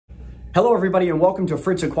Hello everybody and welcome to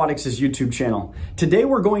Fritz Aquatics' YouTube channel. Today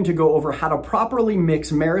we're going to go over how to properly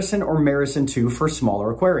mix Maracyn or Maracyn 2 for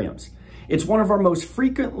smaller aquariums. It's one of our most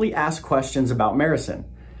frequently asked questions about Maracyn.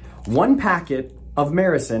 One packet of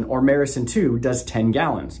Maracyn or Maracyn 2 does 10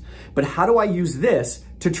 gallons, but how do I use this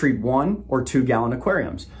to treat 1 or 2 gallon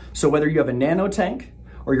aquariums? So whether you have a nano tank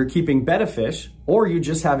or you're keeping betta fish, or you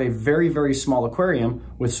just have a very small aquarium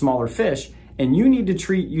with smaller fish, and you need to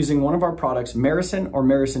treat using one of our products, Maracyn or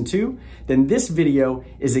Maracyn 2, then this video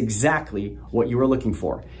is exactly what you are looking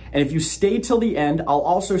for. And if you stay till the end, I'll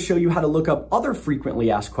also show you how to look up other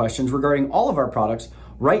frequently asked questions regarding all of our products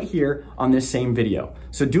right here on this same video.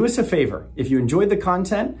 So do us a favor, if you enjoyed the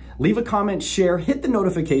content, leave a comment, share, hit the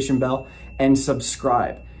notification bell, and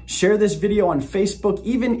subscribe. Share this video on Facebook,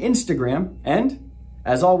 even Instagram, and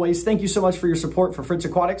as always, thank you so much for your support for Fritz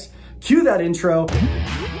Aquatics. Cue that intro.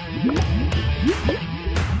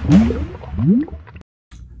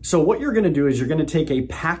 So what you're gonna do is you're gonna take a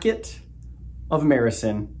packet of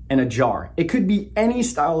Maracyn and a jar. It could be any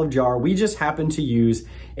style of jar. We just happen to use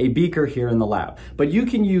a beaker here in the lab, but you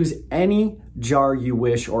can use any jar you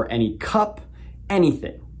wish or any cup,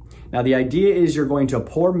 anything. Now the idea is you're going to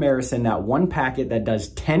pour Maracyn, that one packet that does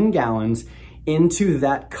 10 gallons, into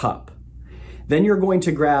that cup. Then you're going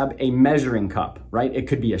to grab a measuring cup, right? It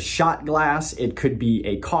could be a shot glass. It could be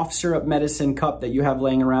a cough syrup medicine cup that you have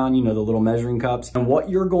laying around, you know, the little measuring cups. And what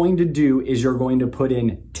you're going to do is you're going to put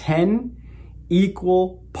in 10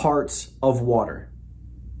 equal parts of water.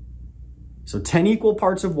 So 10 equal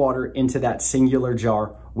parts of water into that singular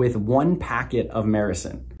jar with one packet of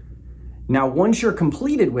Maracyn. Now, once you're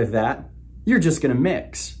completed with that, you're just gonna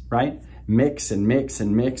mix, right? Mix and mix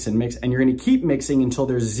and mix and mix, and you're gonna keep mixing until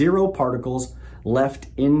there's 0 particles left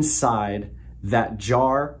inside that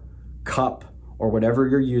jar, cup, or whatever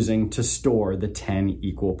you're using to store the 10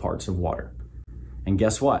 equal parts of water. And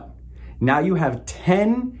guess what? Now you have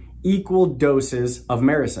 10 equal doses of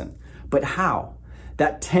Maracyn. But how?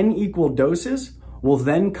 That 10 equal doses will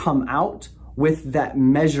then come out with that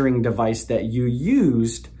measuring device that you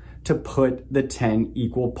used to put the 10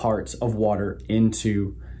 equal parts of water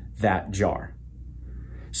into that jar.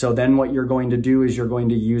 So then what you're going to do is you're going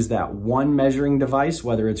to use that one measuring device,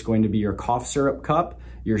 whether it's going to be your cough syrup cup,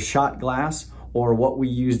 your shot glass, or what we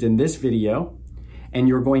used in this video, and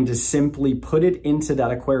you're going to simply put it into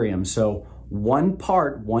that aquarium. So one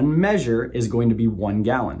measure is going to be 1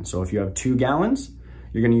 gallon. So if you have 2 gallons,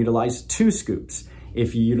 you're going to utilize 2 scoops.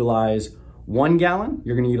 If you utilize 1 gallon,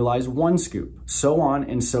 you're going to utilize 1 scoop, so on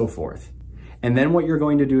and so forth. And then what you're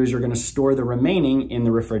going to do is you're going to store the remaining in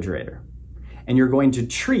the refrigerator. And you're going to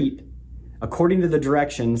treat, according to the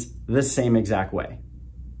directions, the same exact way.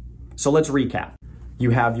 So let's recap.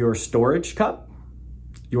 You have your storage cup,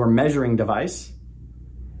 your measuring device,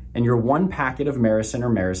 and your 1 packet of Maracyn or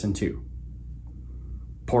Maracyn 2.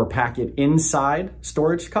 Pour packet inside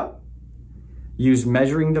storage cup. Use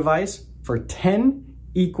measuring device for 10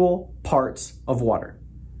 equal parts of water.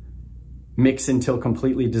 Mix until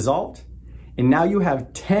completely dissolved. And now you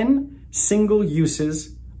have 10 single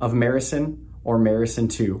uses of Maracyn or Maracyn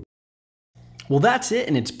 2. Well, that's it,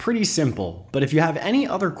 and it's pretty simple. But if you have any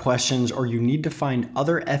other questions or you need to find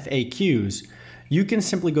other FAQs, you can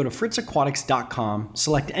simply go to fritzaquatics.com,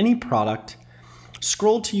 select any product,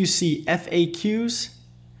 scroll till you see FAQs,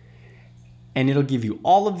 and it'll give you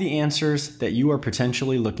all of the answers that you are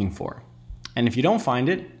potentially looking for. And if you don't find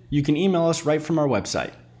it, you can email us right from our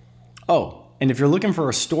website. Oh, and if you're looking for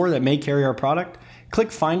a store that may carry our product,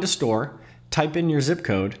 click Find a Store, type in your zip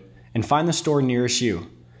code, and find the store nearest you.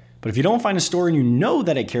 But if you don't find a store and you know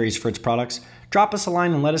that it carries Fritz products, drop us a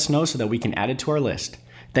line and let us know so that we can add it to our list.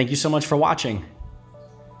 Thank you so much for watching.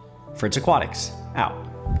 Fritz Aquatics,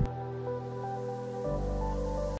 out.